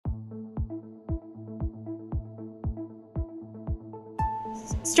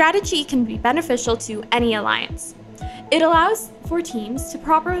Strategy can be beneficial to any alliance. It allows for teams to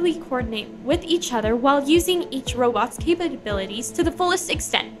properly coordinate with each other while using each robot's capabilities to the fullest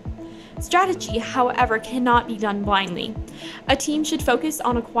extent. Strategy, however, cannot be done blindly. A team should focus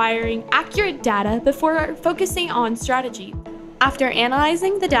on acquiring accurate data before focusing on strategy. After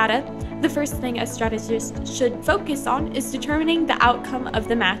analyzing the data, the first thing a strategist should focus on is determining the outcome of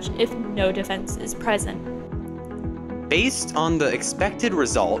the match if no defense is present. Based on the expected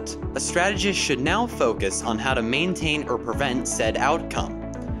result, a strategist should now focus on how to maintain or prevent said outcome.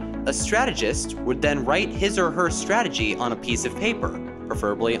 A strategist would then write his or her strategy on a piece of paper,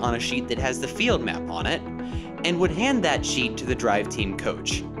 preferably on a sheet that has the field map on it, and would hand that sheet to the drive team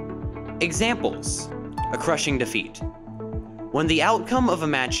coach. Examples: a crushing defeat. When the outcome of a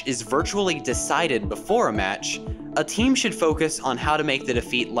match is virtually decided before a match, a team should focus on how to make the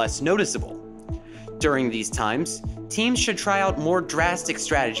defeat less noticeable. During these times, teams should try out more drastic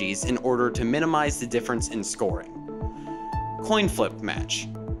strategies in order to minimize the difference in scoring. Coin flip match.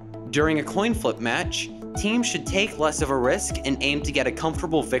 During a coin flip match, teams should take less of a risk and aim to get a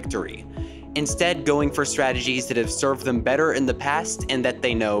comfortable victory, instead going for strategies that have served them better in the past and that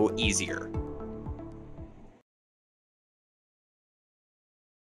they know easier.